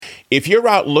If you're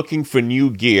out looking for new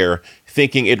gear,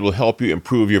 thinking it will help you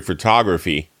improve your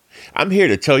photography, I'm here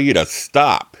to tell you to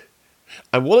stop.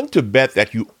 I'm willing to bet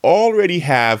that you already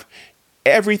have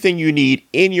everything you need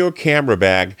in your camera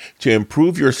bag to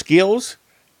improve your skills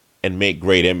and make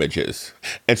great images.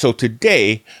 And so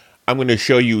today, I'm going to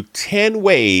show you 10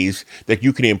 ways that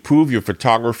you can improve your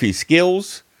photography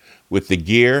skills with the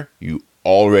gear you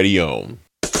already own.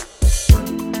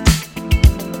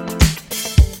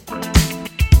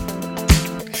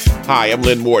 Hi, I'm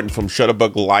Lynn Morton from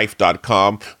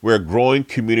ShutterBugLife.com. We're a growing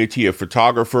community of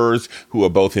photographers who are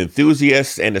both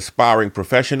enthusiasts and aspiring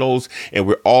professionals, and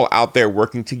we're all out there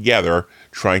working together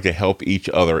trying to help each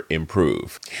other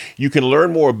improve. You can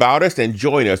learn more about us and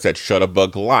join us at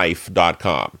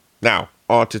ShutterBugLife.com. Now,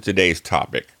 on to today's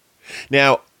topic.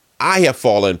 Now, I have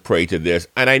fallen prey to this,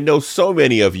 and I know so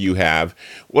many of you have.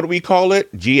 What do we call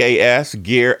it? GAS,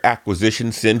 Gear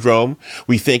Acquisition Syndrome.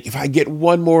 We think if I get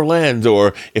one more lens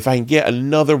or if I can get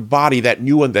another body, that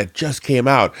new one that just came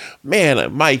out,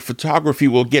 man, my photography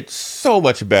will get so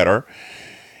much better.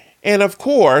 And of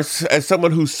course, as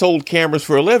someone who sold cameras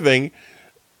for a living,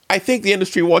 I think the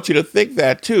industry wants you to think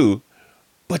that too,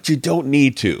 but you don't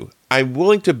need to. I'm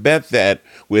willing to bet that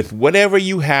with whatever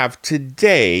you have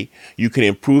today, you can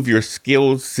improve your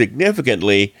skills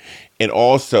significantly and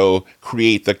also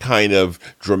create the kind of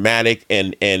dramatic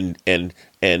and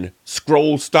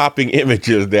scroll-stopping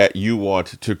images that you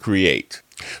want to create.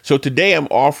 So today I'm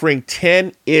offering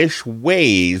 10-ish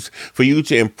ways for you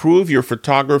to improve your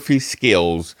photography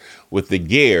skills with the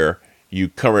gear you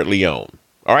currently own.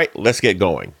 All right, let's get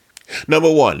going.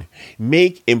 Number 1,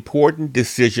 make important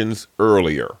decisions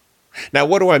earlier. Now,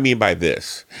 what do I mean by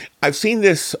this? I've seen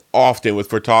this often with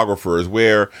photographers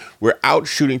where we're out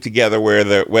shooting together,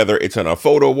 whether it's on a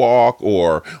photo walk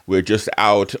or we're just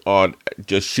out on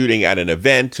just shooting at an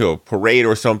event or a parade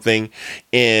or something,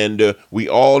 and we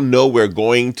all know we're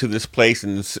going to this place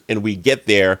and we get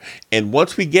there. And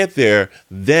once we get there,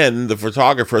 then the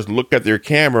photographers look at their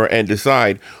camera and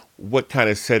decide, what kind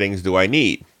of settings do I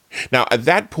need? Now, at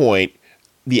that point,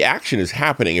 the action is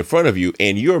happening in front of you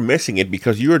and you're missing it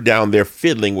because you're down there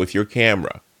fiddling with your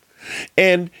camera.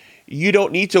 And you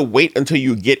don't need to wait until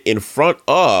you get in front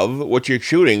of what you're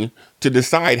shooting to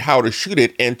decide how to shoot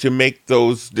it and to make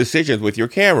those decisions with your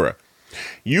camera.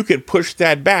 You can push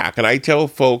that back. And I tell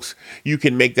folks, you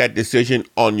can make that decision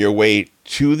on your way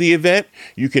to the event.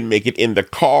 You can make it in the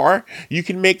car. You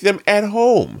can make them at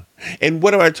home. And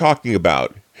what am I talking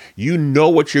about? You know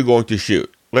what you're going to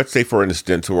shoot. Let's say, for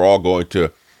instance, we're all going to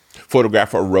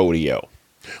photograph a rodeo.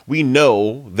 We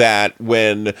know that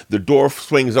when the door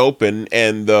swings open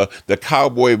and the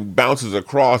cowboy bounces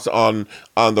across on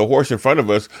the horse in front of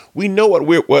us, we know what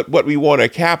we want to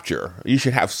capture. You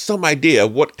should have some idea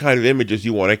of what kind of images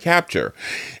you want to capture.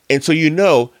 And so you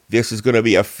know this is going to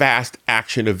be a fast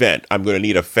action event. I'm going to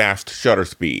need a fast shutter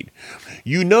speed.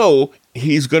 You know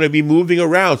he's going to be moving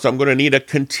around, so I'm going to need a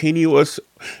continuous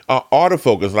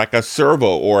autofocus like a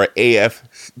servo or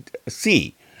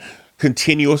AFC.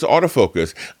 Continuous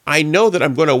autofocus. I know that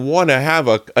I'm going to want to have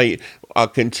a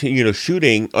continuous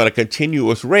shooting on a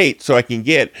continuous rate so I can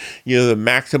get, the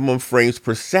maximum frames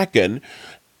per second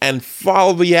and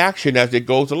follow the action as it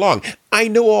goes along. I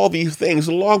know all these things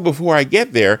long before I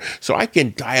get there, so I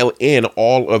can dial in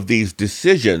all of these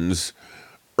decisions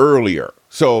earlier.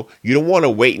 So you don't want to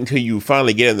wait until you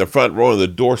finally get in the front row and the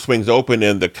door swings open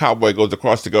and the cowboy goes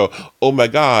across to go, oh my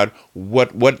God,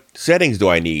 what settings do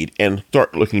I need? And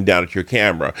start looking down at your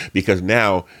camera, because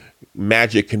now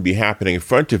magic can be happening in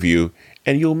front of you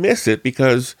and you'll miss it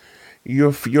because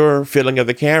you're fiddling at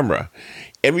the camera.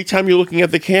 Every time you're looking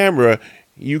at the camera,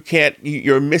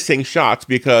 you're missing shots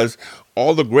because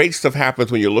all the great stuff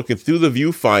happens when you're looking through the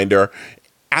viewfinder.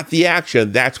 At the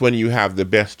action, that's when you have the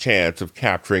best chance of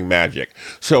capturing magic.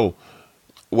 So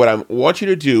what I want you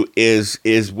to do is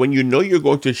when you know you're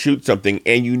going to shoot something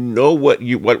and you know what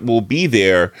will be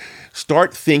there,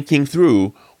 start thinking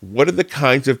through, what are the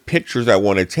kinds of pictures I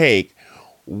want to take?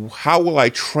 How will I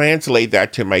translate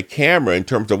that to my camera in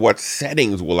terms of what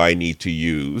settings will I need to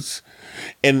use?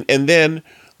 And then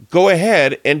go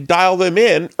ahead and dial them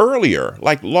in earlier,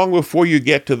 like long before you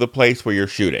get to the place where you're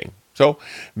shooting. So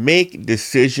make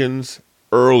decisions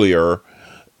earlier,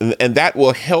 and that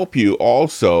will help you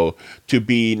also to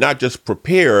be not just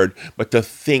prepared, but to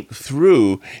think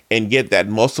through and get that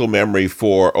muscle memory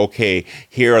for, okay,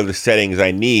 here are the settings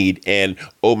I need, and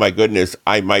oh my goodness,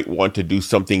 I might want to do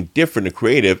something different and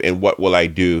creative, and what will I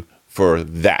do for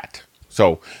that?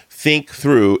 So think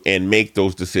through and make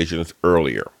those decisions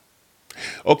earlier.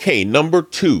 Okay, number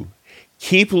 2,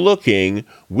 keep looking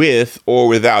with or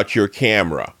without your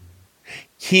camera.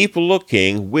 Keep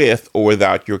looking with or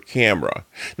without your camera.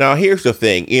 Now, here's the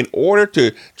thing. In order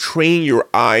to train your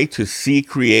eye to see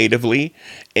creatively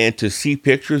and to see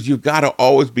pictures, you've got to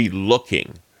always be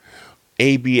looking.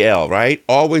 ABL, right?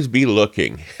 Always be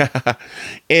looking.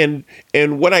 and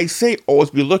when I say always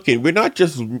be looking, we're not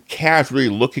just casually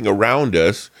looking around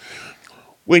us.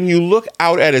 When you look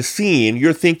out at a scene,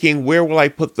 you're thinking, where will I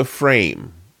put the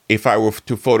frame if I were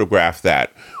to photograph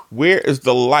that? Where is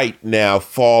the light now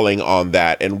falling on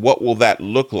that, and what will that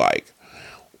look like?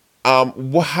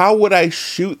 How would I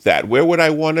shoot that? Where would I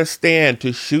want to stand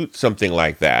to shoot something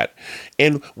like that?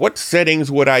 And what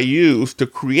settings would I use to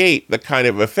create the kind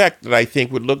of effect that I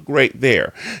think would look great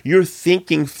there? You're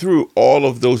thinking through all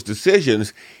of those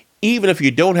decisions. Even if you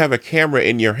don't have a camera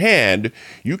in your hand,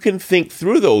 you can think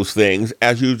through those things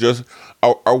as you just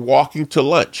are walking to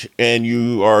lunch and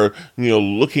you are,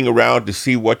 looking around to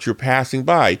see what you're passing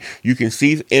by. You can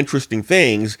see interesting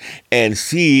things and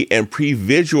see and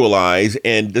pre-visualize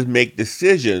and just make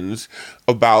decisions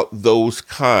about those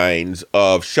kinds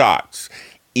of shots,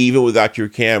 even without your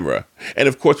camera. And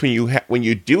of course, when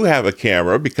you do have a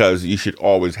camera, because you should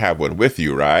always have one with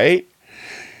you, right?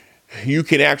 You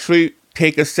can actually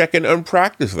take a second and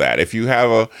practice that. If you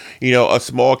have a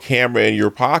small camera in your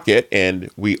pocket,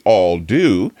 and we all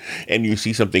do, and you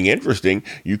see something interesting,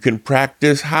 you can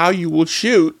practice how you will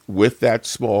shoot with that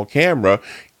small camera,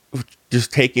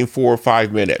 just taking 4 or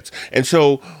 5 minutes. And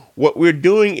so what we're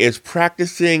doing is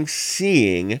practicing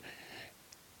seeing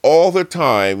all the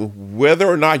time. Whether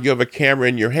or not you have a camera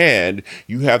in your hand,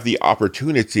 you have the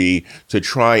opportunity to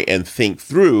try and think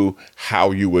through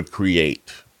how you would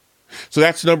create. So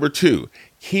that's number 2.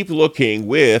 Keep looking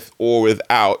with or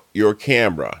without your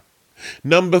camera.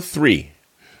 Number 3,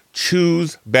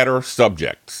 choose better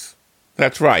subjects.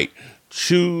 That's right.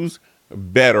 Choose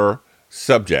better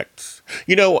subjects.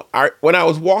 When I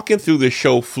was walking through the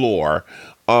show floor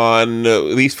on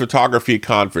these photography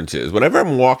conferences, whenever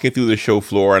I'm walking through the show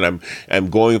floor and I'm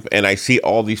going and I see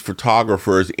all these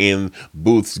photographers in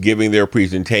booths giving their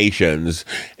presentations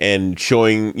and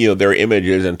showing, their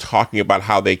images and talking about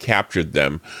how they captured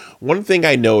them, one thing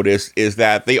I noticed is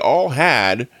that they all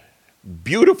had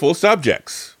beautiful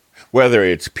subjects. Whether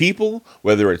it's people,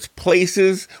 whether it's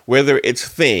places, whether it's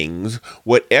things,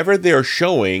 whatever they're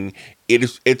showing,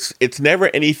 it's never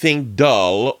anything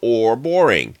dull or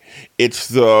boring. It's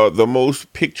the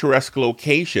most picturesque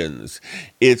locations.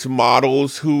 It's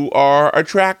models who are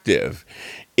attractive.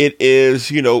 It is,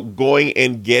 going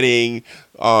and getting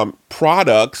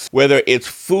products, whether it's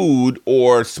food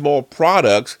or small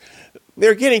products,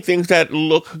 they're getting things that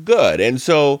look good. And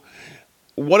so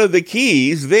one of the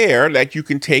keys there that you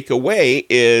can take away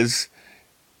is,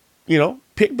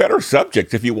 pick better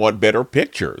subjects if you want better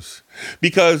pictures.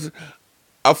 Because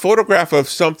a photograph of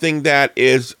something that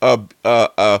is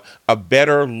a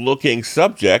better looking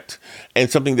subject and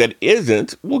something that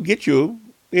isn't will get you,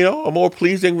 a more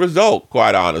pleasing result,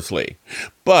 quite honestly.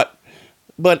 But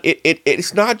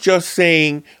it's not just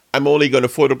saying I'm only going to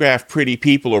photograph pretty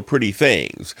people or pretty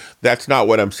things. That's not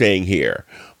what I'm saying here.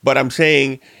 But I'm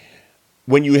saying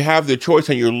when you have the choice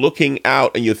and you're looking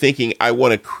out and you're thinking, I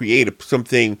want to create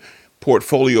something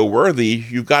portfolio worthy,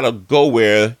 you've got to go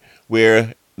where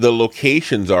the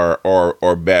locations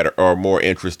are better or more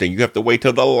interesting. You have to wait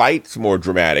till the light's more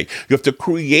dramatic. You have to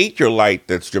create your light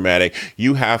that's dramatic.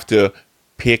 You have to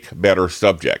pick better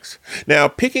subjects. Now,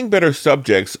 picking better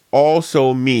subjects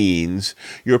also means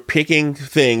you're picking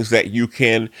things that you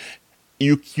can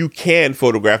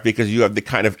photograph because you have the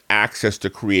kind of access to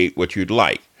create what you'd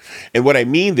like. And what I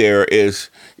mean there is,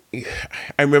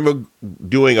 I remember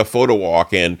doing a photo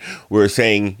walk and we were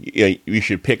saying you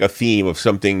should pick a theme of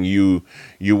something you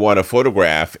want to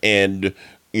photograph. And,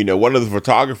 one of the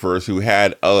photographers who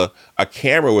had a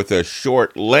camera with a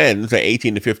short lens, an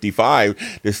 18 to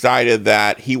 55, decided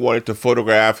that he wanted to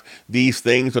photograph these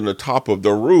things on the top of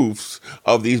the roofs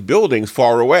of these buildings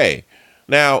far away.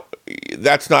 Now,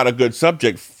 that's not a good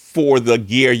subject for the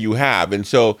gear you have. And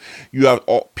so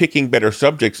picking better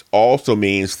subjects also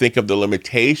means think of the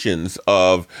limitations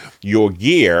of your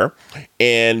gear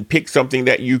and pick something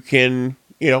that you can,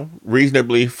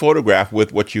 reasonably photograph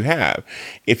with what you have.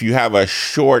 If you have a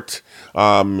short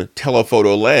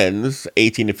telephoto lens,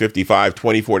 18 to 55,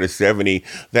 24 to 70,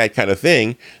 that kind of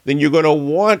thing, then you're going to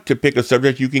want to pick a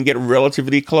subject you can get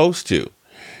relatively close to.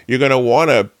 You're going to want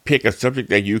to pick a subject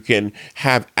that you can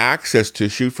have access to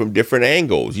shoot from different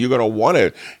angles. You're going to want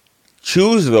to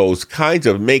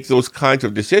make those kinds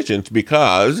of decisions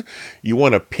because you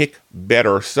want to pick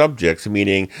better subjects,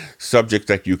 meaning subjects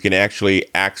that you can actually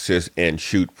access and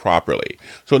shoot properly.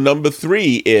 So number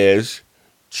 3 is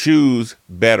choose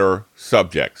better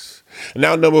subjects.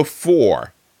 Now, number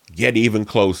 4, get even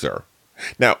closer.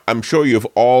 Now, I'm sure you've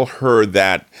all heard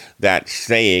that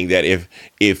saying that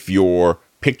if your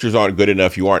pictures aren't good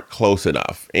enough, you aren't close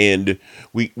enough. And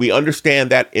we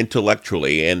understand that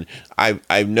intellectually. And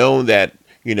I've known that,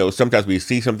 sometimes we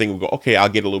see something and we go, okay, I'll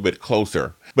get a little bit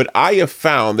closer. But I have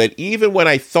found that even when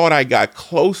I thought I got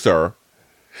closer,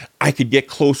 I could get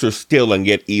closer still and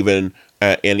get even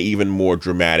an even more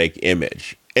dramatic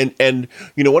image. And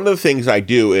one of the things I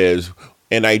do is,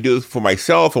 and I do for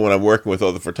myself, and when I'm working with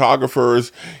other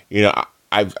photographers,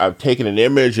 I've taken an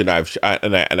image and I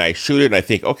shoot it and I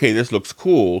think, okay, this looks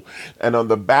cool. And on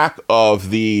the back of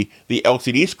the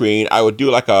LCD screen, I would do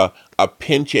like a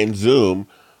pinch and zoom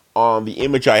on the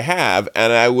image I have,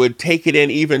 and I would take it in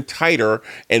even tighter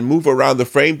and move around the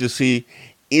frame to see,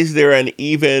 is there an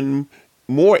even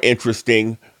more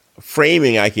interesting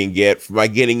framing I can get by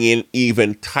getting in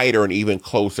even tighter and even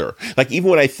closer. Like even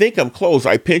when I think I'm close,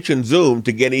 I pinch and zoom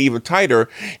to get it even tighter.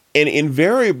 And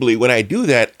invariably when I do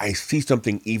that, I see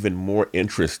something even more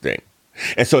interesting.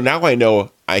 And so now I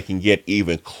know I can get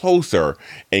even closer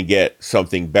and get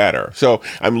something better. So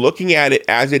I'm looking at it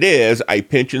as it is. I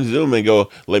pinch and zoom and go,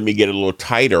 let me get a little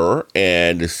tighter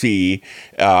and see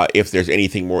if there's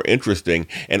anything more interesting.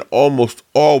 And almost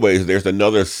always there's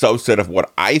another subset of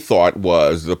what I thought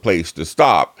was the place to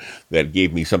stop that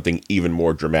gave me something even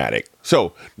more dramatic.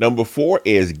 So number 4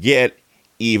 is get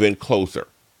even closer.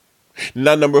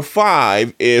 Now, number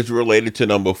 5 is related to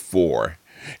number 4.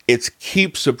 It's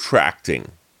keep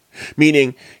subtracting,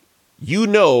 meaning you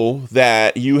know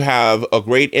that you have a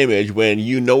great image when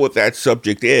you know what that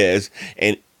subject is,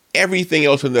 and everything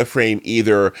else in the frame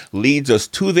either leads us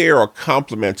to there or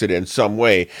complements it in some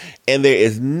way, and there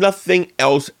is nothing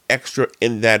else extra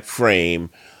in that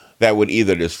frame that would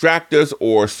either distract us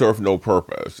or serve no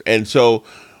purpose. And so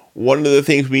one of the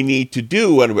things we need to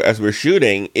do as we're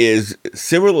shooting is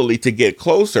similarly to get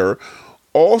closer,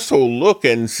 also look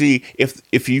and see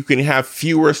if you can have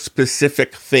fewer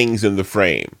specific things in the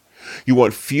frame. You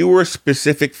want fewer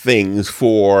specific things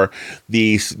for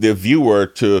the viewer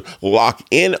to lock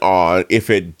in on if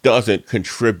it doesn't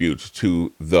contribute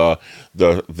to the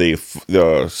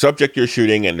subject you're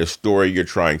shooting and the story you're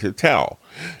trying to tell.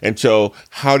 And so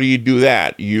how do you do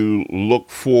that? You look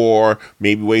for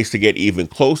maybe ways to get even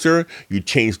closer. You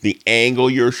change the angle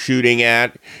you're shooting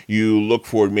at. You look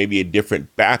for maybe a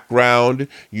different background.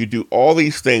 You do all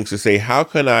these things to say, how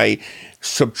can I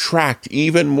subtract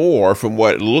even more from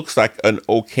what looks like an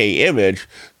okay image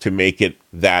to make it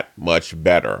that much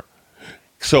better?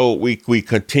 So we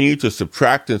continue to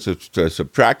subtract and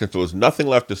subtract until there's nothing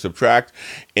left to subtract.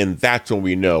 And that's when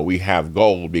we know we have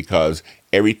gold, because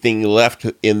everything left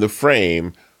in the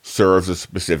frame serves a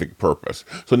specific purpose.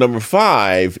 So number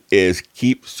 5 is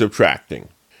keep subtracting.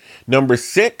 Number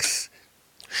 6,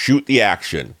 shoot the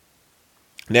action.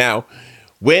 Now,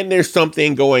 when there's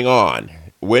something going on,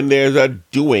 when there's a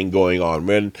doing going on,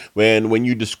 when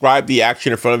you describe the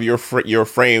action in front of your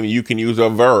frame, you can use a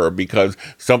verb because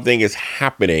something is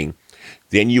happening.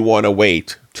 Then you want to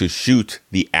wait to shoot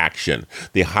the action.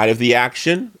 The height of the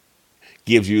action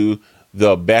gives you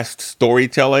the best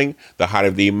storytelling. The height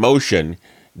of the emotion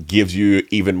gives you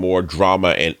even more drama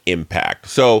and impact.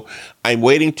 So I'm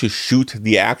waiting to shoot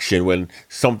the action when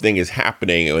something is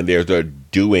happening and when there's a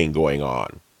doing going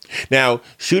on. Now,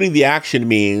 shooting the action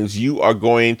means you are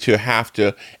going to have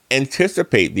to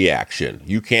anticipate the action.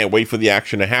 You can't wait for the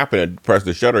action to happen and press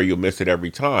the shutter. You'll miss it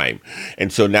every time.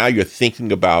 And so now you're thinking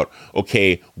about,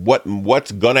 okay,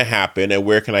 what's going to happen and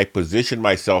where can I position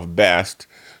myself best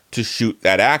to shoot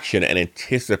that action and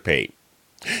anticipate.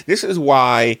 This is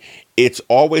why it's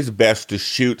always best to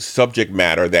shoot subject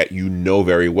matter that you know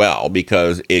very well,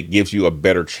 because it gives you a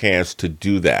better chance to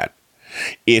do that.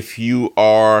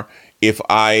 If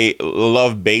I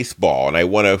love baseball and I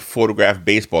want to photograph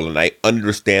baseball and I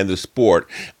understand the sport,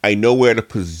 I know where to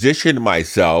position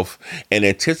myself and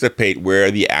anticipate where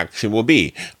the action will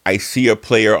be. I see a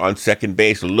player on second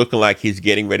base looking like he's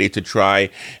getting ready to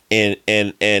try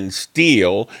and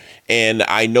steal. And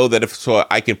I know that so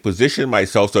I can position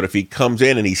myself so that if he comes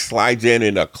in and he slides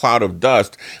in a cloud of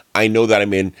dust, I know that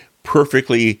I'm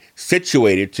perfectly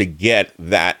situated to get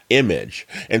that image.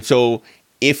 And so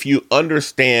if you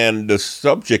understand the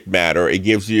subject matter, it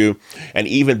gives you an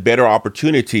even better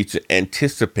opportunity to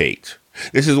anticipate.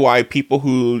 This is why people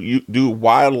who do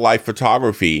wildlife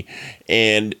photography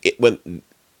when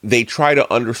they try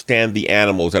to understand the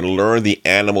animals and learn the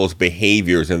animals'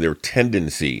 behaviors and their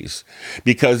tendencies.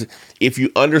 Because if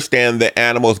you understand the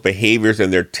animals' behaviors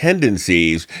and their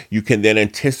tendencies, you can then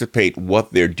anticipate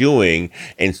what they're doing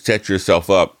and set yourself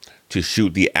up to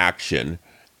shoot the action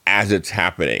as it's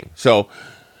happening. So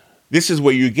this is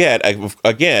where you get,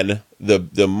 again,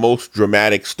 the most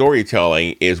dramatic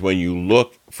storytelling is when you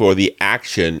look for the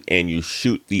action and you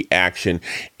shoot the action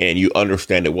and you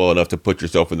understand it well enough to put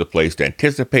yourself in the place to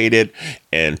anticipate it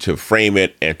and to frame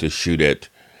it and to shoot it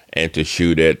in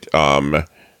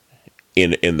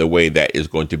the way that is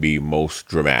going to be most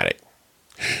dramatic.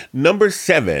 Number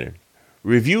 7,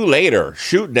 review later,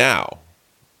 shoot now.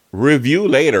 Review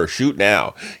later, shoot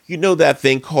now. You know that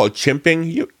thing called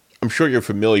chimping? I'm sure you're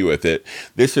familiar with it.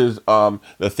 This is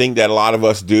the thing that a lot of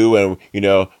us do, and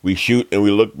we shoot and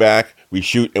we look back, we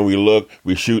shoot and we look,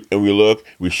 we shoot and we look,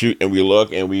 we shoot and we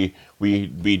look, and we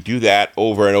do that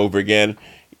over and over again.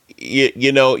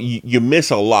 You miss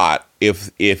a lot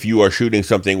if you are shooting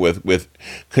something with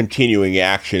continuing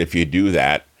action if you do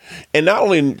that. And not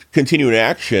only continuing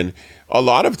action, a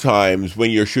lot of times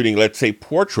when you're shooting, let's say,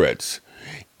 portraits,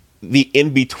 the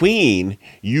in-between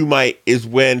is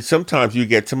when sometimes you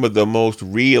get some of the most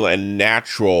real and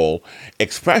natural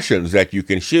expressions that you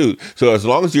can shoot. So as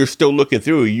long as you're still looking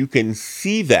through, you can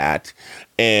see that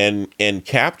and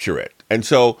capture it. And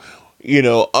so,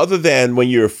 other than when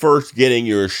you're first getting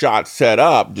your shot set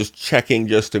up, just checking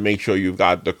just to make sure you've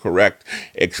got the correct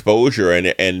exposure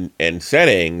and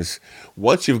settings,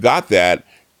 once you've got that,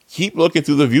 keep looking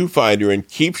through the viewfinder and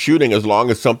keep shooting as long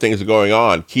as something is going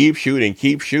on. Keep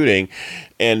shooting,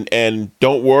 and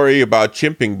don't worry about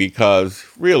chimping, because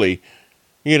really,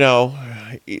 the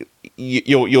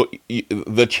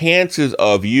chances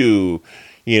of you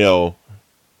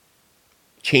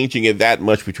changing it that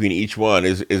much between each one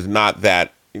is not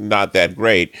that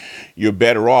great. You're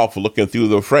better off looking through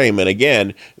the frame. And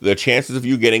again, the chances of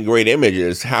you getting great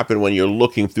images happen when you're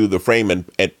looking through the frame and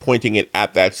pointing it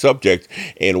at that subject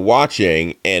and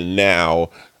watching, and now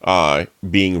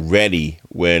being ready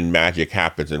when magic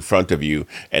happens in front of you,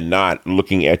 and not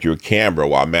looking at your camera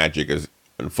while magic is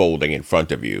unfolding in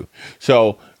front of you.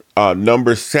 So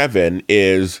number 7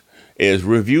 is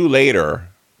review later,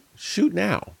 shoot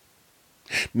now.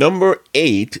 Number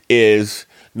 8 is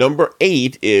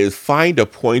find a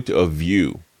point of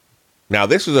view. Now,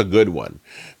 this is a good one,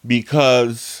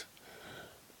 because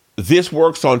this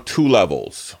works on 2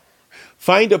 levels.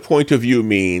 Find a point of view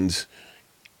means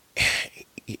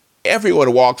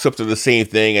everyone walks up to the same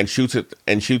thing and shoots it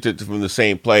from the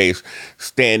same place,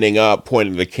 standing up,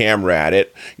 pointing the camera at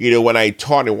it. When I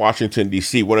taught in Washington,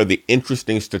 D.C., one of the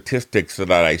interesting statistics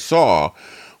that I saw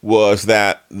was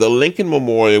that the Lincoln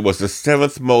Memorial was the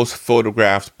 7th most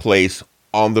photographed place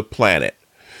on the planet.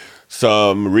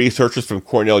 Some researchers from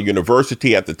Cornell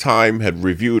University at the time had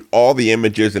reviewed all the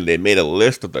images, and they made a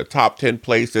list of the top 10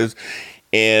 places.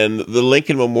 And the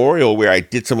Lincoln Memorial, where I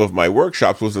did some of my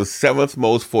workshops, was the 7th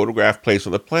most photographed place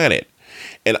on the planet.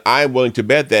 And I'm willing to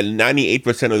bet that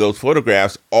 98% of those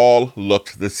photographs all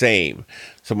looked the same.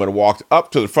 Someone walked up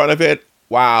to the front of it,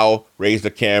 wow, raised the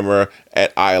camera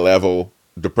at eye level,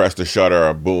 depress the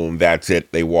shutter, boom, that's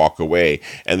it. They walk away,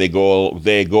 and they go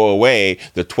away,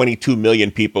 the 22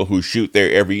 million people who shoot there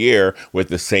every year, with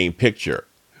the same picture.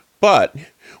 But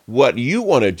what you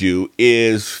want to do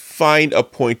is find a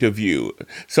point of view,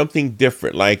 something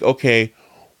different. Like, okay,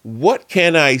 what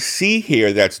can I see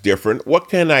here that's different? What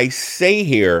can I say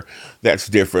here that's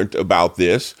different about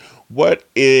this? What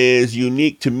is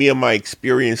unique to me and my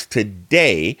experience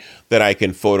today that I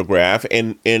can photograph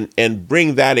and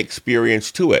bring that experience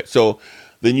to it? So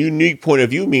the unique point of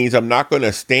view means I'm not going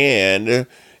to stand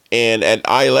and at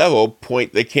eye level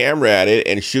point the camera at it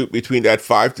and shoot between that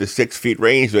 5 to 6 feet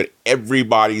range that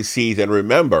everybody sees and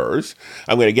remembers.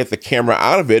 I'm going to get the camera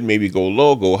out of it, maybe go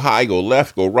low, go high, go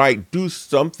left, go right, do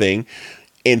something,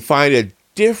 and find a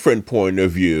different point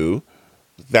of view.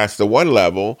 That's the one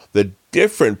level, the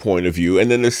different point of view.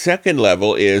 And then the second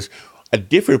level is a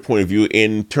different point of view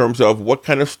in terms of what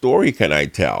kind of story can I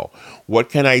tell? What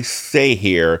can I say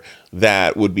here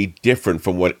that would be different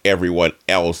from what everyone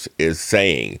else is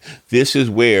saying? This is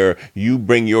where you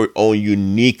bring your own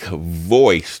unique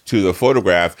voice to the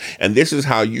photograph. And this is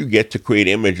how you get to create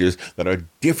images that are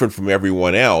different from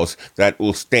everyone else, that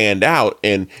will stand out,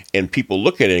 and people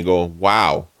look at it and go,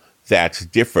 wow, that's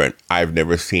different. I've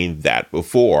never seen that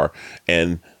before.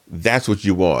 And that's what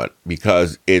you want,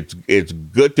 because it's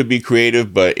good to be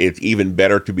creative, but it's even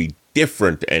better to be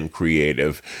different and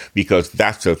creative, because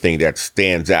that's the thing that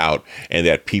stands out and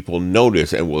that people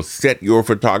notice and will set your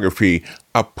photography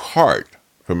apart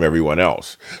from everyone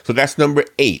else. So that's number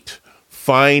 8.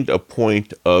 Find a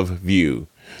point of view.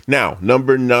 Now,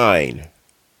 number 9,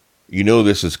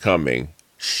 this is coming.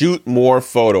 Shoot more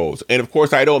photos. And of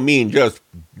course, I don't mean just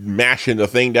mashing the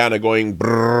thing down and going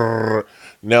brrr.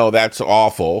 No, that's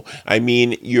awful. I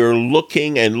mean, you're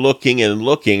looking and looking and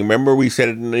looking. Remember, we said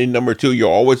it in number two,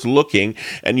 you're always looking,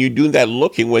 and you do that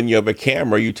looking when you have a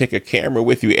camera. You take a camera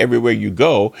with you everywhere you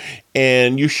go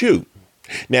and you shoot.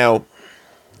 Now,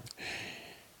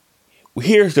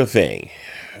 here's the thing.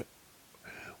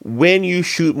 When you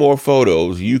shoot more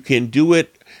photos, you can do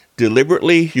it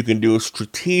deliberately, you can do it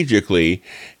strategically,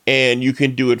 and you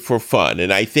can do it for fun.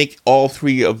 And I think all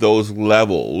three of those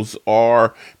levels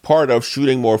are part of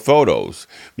shooting more photos,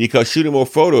 because shooting more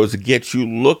photos gets you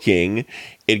looking,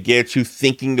 it gets you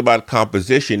thinking about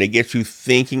composition, it gets you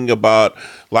thinking about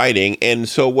lighting. And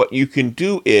so what you can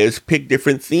do is pick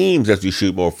different themes as you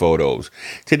shoot more photos.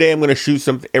 Today I'm going to shoot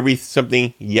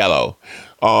something yellow.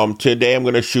 Today I'm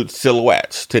going to shoot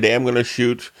silhouettes. Today I'm going to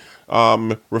shoot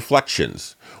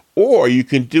reflections. Or you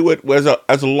can do it as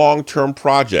a long-term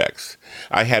projects.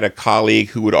 I had a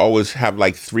colleague who would always have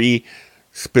like 3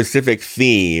 specific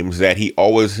themes that he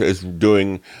always is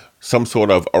doing some sort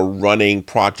of a running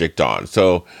project on.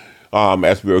 So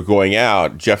as we were going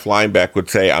out, Jeff Lineback would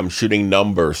say, I'm shooting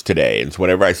numbers today. And so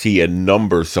whenever I see a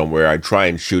number somewhere, I try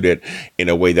and shoot it in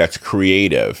a way that's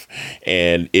creative.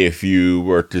 And if you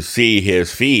were to see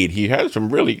his feed, he has some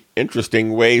really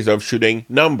interesting ways of shooting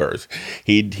numbers.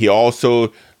 He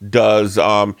also does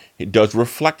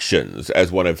reflections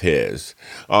as one of his.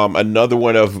 Another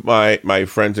one of my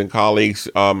friends and colleagues,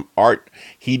 Art,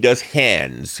 he does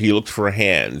hands. He looks for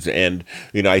hands. And,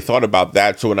 I thought about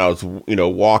that. So when I was,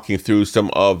 walking through some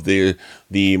of the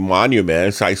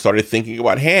monuments, I started thinking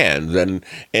about hands,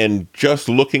 and just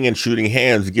looking and shooting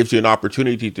hands gives you an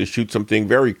opportunity to shoot something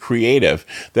very creative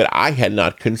that I had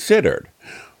not considered.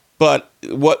 But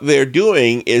what they're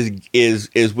doing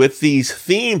is with these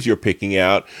themes you're picking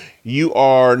out, you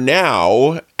are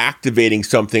now activating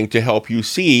something to help you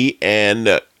see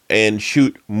and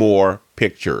shoot more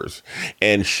pictures,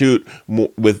 and shoot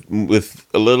with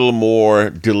a little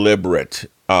more deliberate,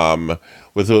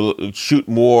 shoot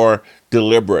more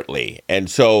deliberately. And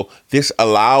so this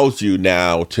allows you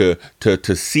now to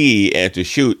see and to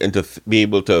shoot and to be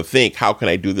able to think, how can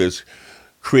I do this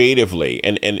creatively?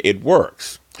 And it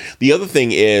works. The other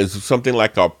thing is something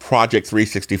like a Project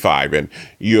 365, and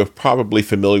you're probably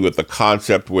familiar with the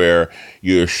concept where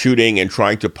you're shooting and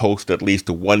trying to post at least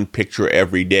one picture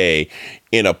every day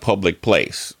in a public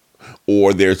place.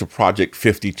 Or there's a Project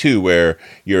 52 where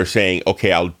you're saying,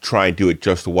 okay, I'll try and do it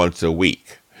just once a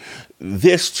week.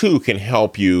 This too can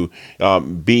help you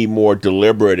be more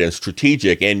deliberate and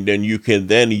strategic, and then you can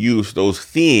then use those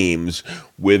themes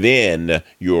within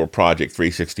your Project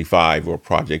 365 or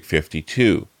Project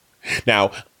 52. Now,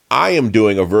 I am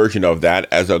doing a version of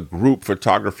that as a group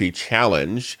photography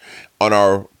challenge on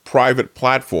our private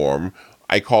platform.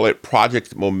 I call it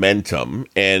Project Momentum,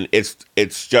 and it's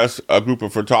just a group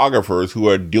of photographers who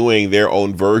are doing their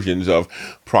own versions of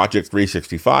Project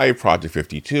 365, Project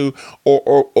 52,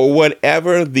 or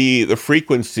whatever the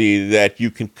frequency that you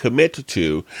can commit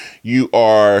to. You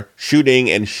are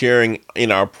shooting and sharing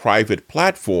in our private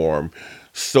platform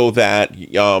so that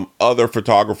other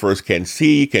photographers can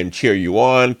see, can cheer you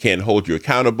on, can hold you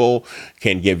accountable,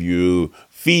 can give you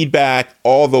feedback,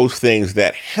 all those things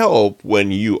that help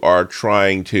when you are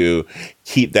trying to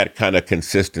keep that kind of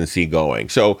consistency going.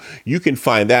 So you can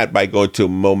find that by going to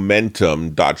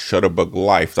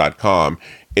momentum.shutterbuglife.com.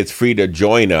 It's free to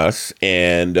join us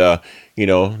and,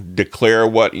 declare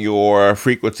what your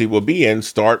frequency will be and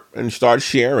start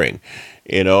sharing.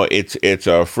 It's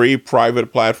a free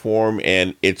private platform,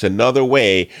 and it's another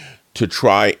way to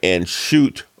try and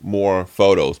shoot more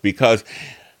photos, because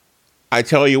I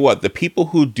tell you what, the people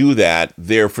who do that,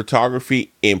 their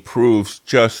photography improves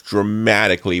just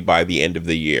dramatically by the end of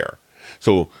the year.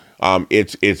 So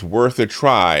it's worth a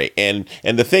try. And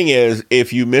the thing is,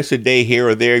 if you miss a day here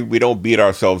or there, we don't beat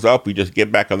ourselves up. We just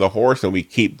get back on the horse and we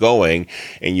keep going,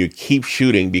 and you keep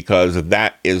shooting, because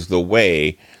that is the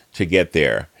way to get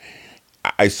there.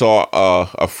 I saw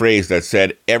a phrase that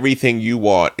said, everything you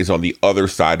want is on the other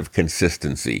side of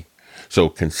consistency. So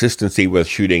consistency with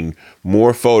shooting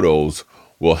more photos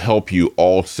will help you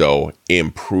also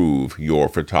improve your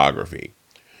photography.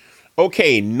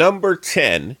 Okay, number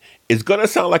 10 is going to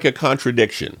sound like a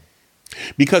contradiction,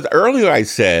 because earlier I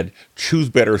said choose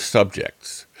better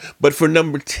subjects. But for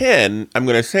number 10, I'm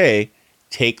going to say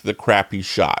take the crappy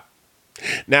shot.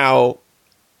 Now,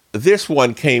 this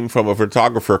one came from a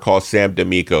photographer called Sam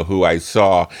D'Amico, who I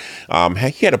saw.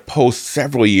 He had a post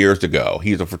several years ago.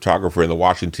 He's a photographer in the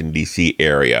Washington, D.C.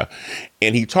 area.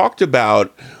 And he talked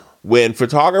about when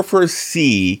photographers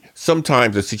see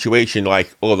sometimes a situation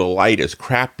like, oh, the light is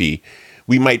crappy,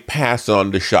 we might pass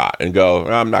on the shot and go,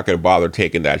 I'm not going to bother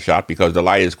taking that shot because the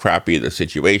light is crappy, the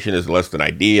situation is less than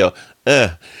ideal,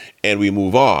 and we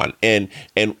move on. And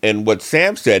what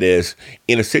Sam said is,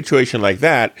 in a situation like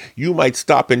that, you might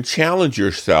stop and challenge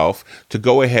yourself to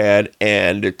go ahead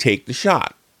and take the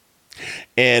shot.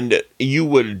 And you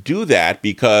would do that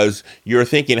because you're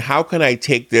thinking, how can I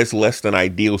take this less than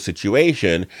ideal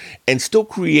situation and still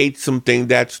create something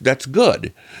that's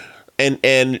good?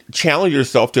 And challenge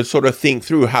yourself to sort of think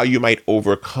through how you might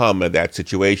overcome that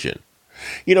situation.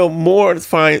 You know, more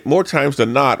times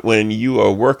than not, when you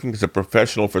are working as a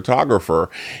professional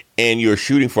photographer and you're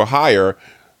shooting for hire,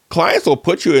 clients will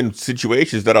put you in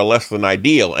situations that are less than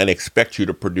ideal and expect you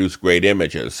to produce great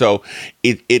images. So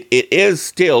it is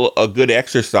still a good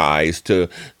exercise to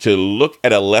look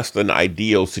at a less than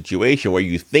ideal situation where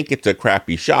you think it's a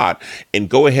crappy shot and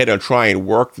go ahead and try and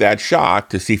work that shot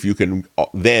to see if you can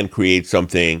then create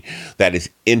something that is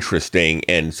interesting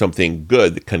and something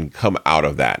good that can come out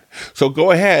of that. So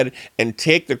go ahead and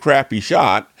take the crappy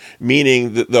shot,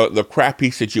 meaning the crappy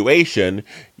situation,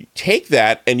 take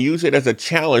that and use it as a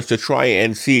challenge to try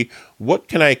and see, what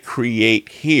can I create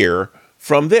here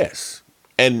from this?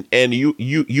 And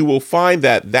you will find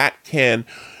that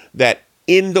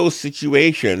in those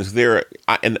situations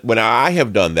and when I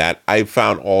have done that, I've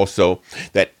found also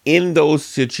that in those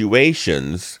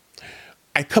situations,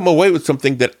 I come away with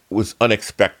something that was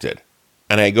unexpected.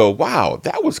 And I go, wow,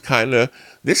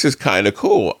 this is kind of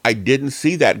cool. I didn't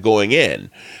see that going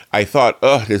in. I thought,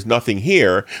 there's nothing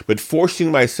here. But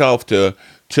forcing myself to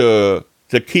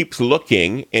keep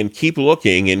looking and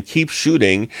keep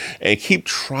shooting and keep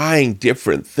trying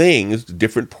different things,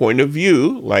 different point of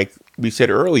view, like we said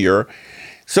earlier,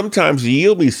 sometimes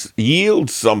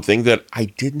yields something that I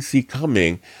didn't see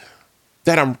coming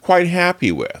that I'm quite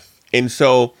happy with. And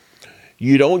so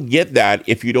you don't get that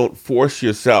if you don't force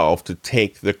yourself to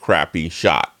take the crappy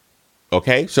shot.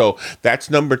 Okay, so that's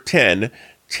number 10.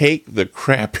 Take the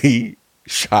crappy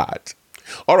shot.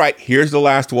 All right, here's the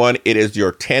last one. It is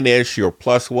your 10-ish, your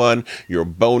plus one, your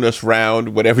bonus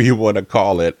round, whatever you want to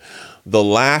call it. The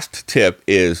last tip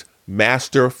is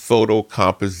master photo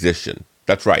composition.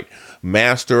 That's right.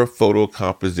 Master photo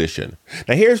composition.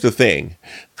 Now, here's the thing.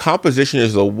 Composition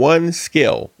is the one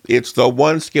skill. It's the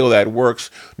one skill that works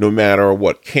no matter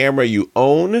what camera you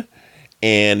own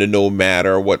and no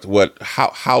matter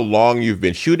how long you've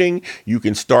been shooting. You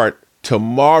can start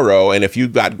tomorrow, and if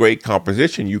you've got great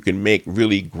composition, you can make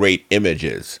really great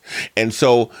images. And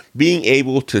so being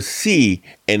able to see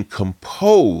and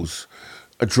compose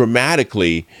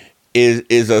dramatically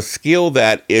is a skill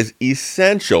that is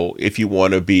essential if you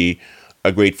want to be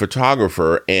a great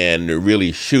photographer and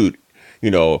really shoot,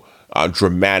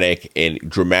 dramatic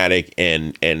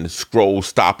and scroll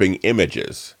stopping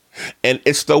images. And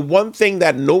it's the one thing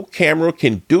that no camera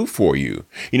can do for you.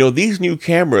 These new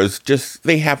cameras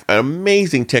they have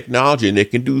amazing technology and they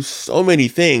can do so many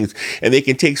things and they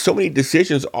can take so many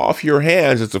decisions off your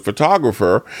hands as a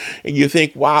photographer. And you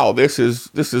think, wow, this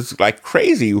is like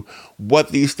crazy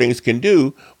what these things can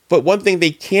do. But one thing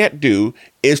they can't do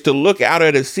is to look out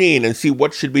at a scene and see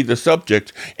what should be the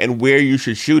subject and where you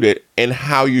should shoot it and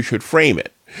how you should frame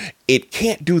it. It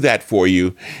can't do that for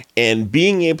you, and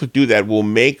being able to do that will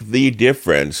make the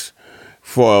difference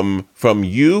from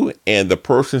you and the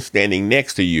person standing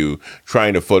next to you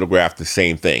trying to photograph the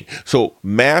same thing. So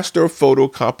master photo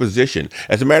composition.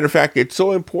 As a matter of fact, it's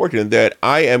so important that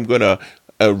I am going to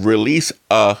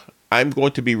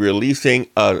be releasing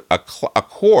a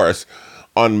course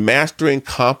on mastering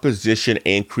composition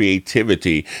and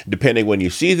creativity. Depending when you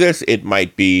see this, it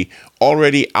might be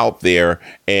already out there,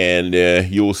 and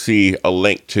you'll see a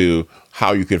link to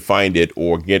how you can find it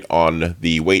or get on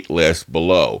the wait list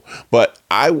below. But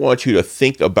I want you to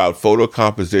think about photo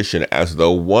composition as the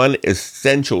one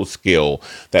essential skill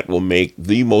that will make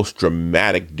the most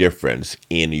dramatic difference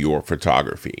in your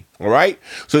photography. All right.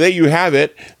 So there you have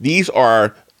it. These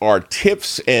are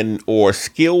tips or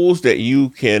skills that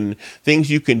things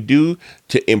you can do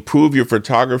to improve your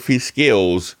photography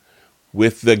skills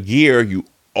with the gear you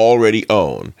already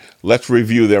own. Let's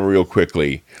review them real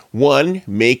quickly. 1,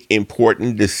 make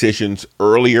important decisions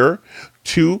earlier.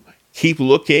 2, keep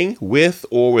looking with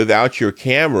or without your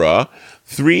camera.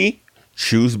 3,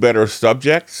 choose better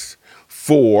subjects.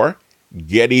 4,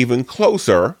 get even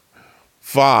closer.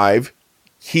 5,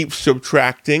 keep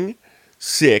subtracting.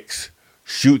 6,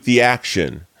 shoot the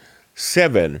action.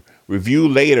 7, review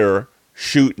later,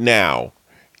 shoot now.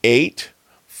 8,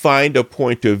 find a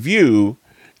point of view.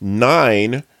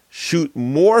 9, shoot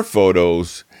more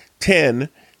photos. 10,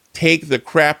 take the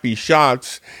crappy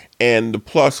shots. and the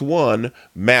 +1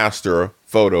 master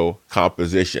photo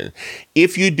composition.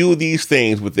 If you do these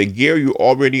things with the gear you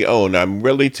already own, I'm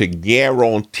ready to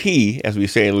guarantee, as we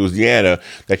say in Louisiana,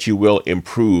 that you will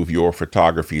improve your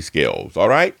photography skills. All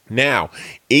right. Now,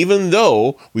 even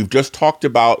though we've just talked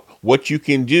about what you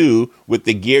can do with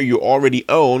the gear you already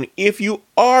own, if you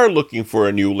are looking for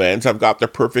a new lens, I've got the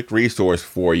perfect resource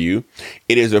for you.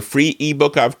 It is a free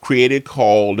ebook I've created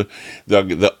called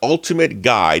The Ultimate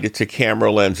Guide to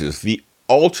Camera Lenses. The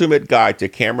Ultimate Guide to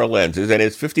Camera Lenses, and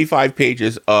it's 55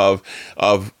 pages of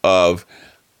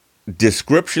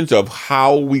descriptions of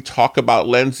how we talk about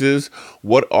lenses,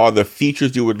 what are the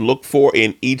features you would look for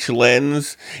in each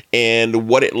lens, and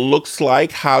what it looks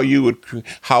like, how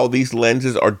these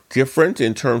lenses are different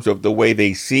in terms of the way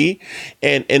they see,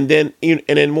 and then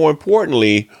more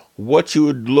importantly, what you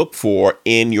would look for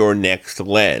in your next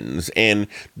lens, and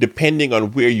depending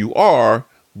on where you are,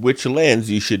 which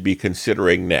lens you should be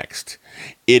considering next.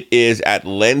 It is at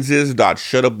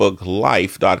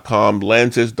lenses.shutterbuglife.com,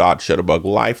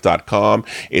 lenses.shutterbuglife.com.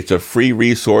 It's a free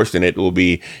resource, and it will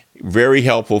be very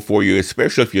helpful for you,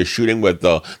 especially if you're shooting with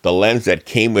the lens that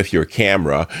came with your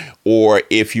camera, or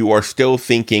if you are still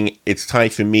thinking it's time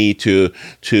for me to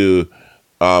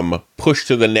push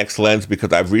to the next lens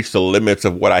because I've reached the limits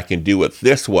of what I can do with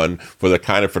this one for the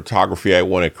kind of photography I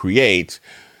want to create.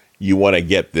 You want to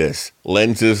get this,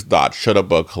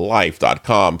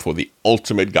 lenses.shutterbuglife.com, for the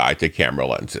ultimate guide to camera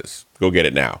lenses. Go get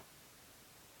it now.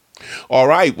 All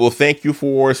right. Well, thank you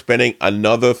for spending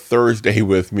another Thursday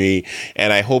with me.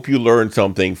 And I hope you learned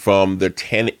something from the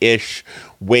 10-ish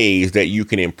ways that you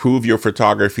can improve your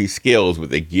photography skills with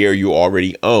the gear you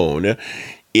already own.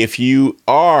 If you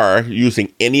are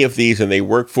using any of these and they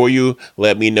work for you,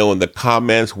 let me know in the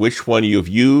comments which one you've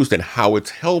used and how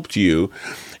it's helped you.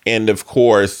 And of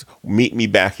course, meet me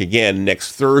back again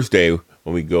next Thursday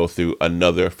when we go through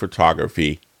another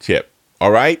photography tip.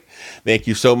 All right. Thank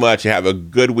you so much. Have a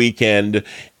good weekend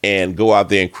and go out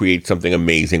there and create something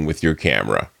amazing with your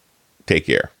camera. Take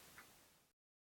care.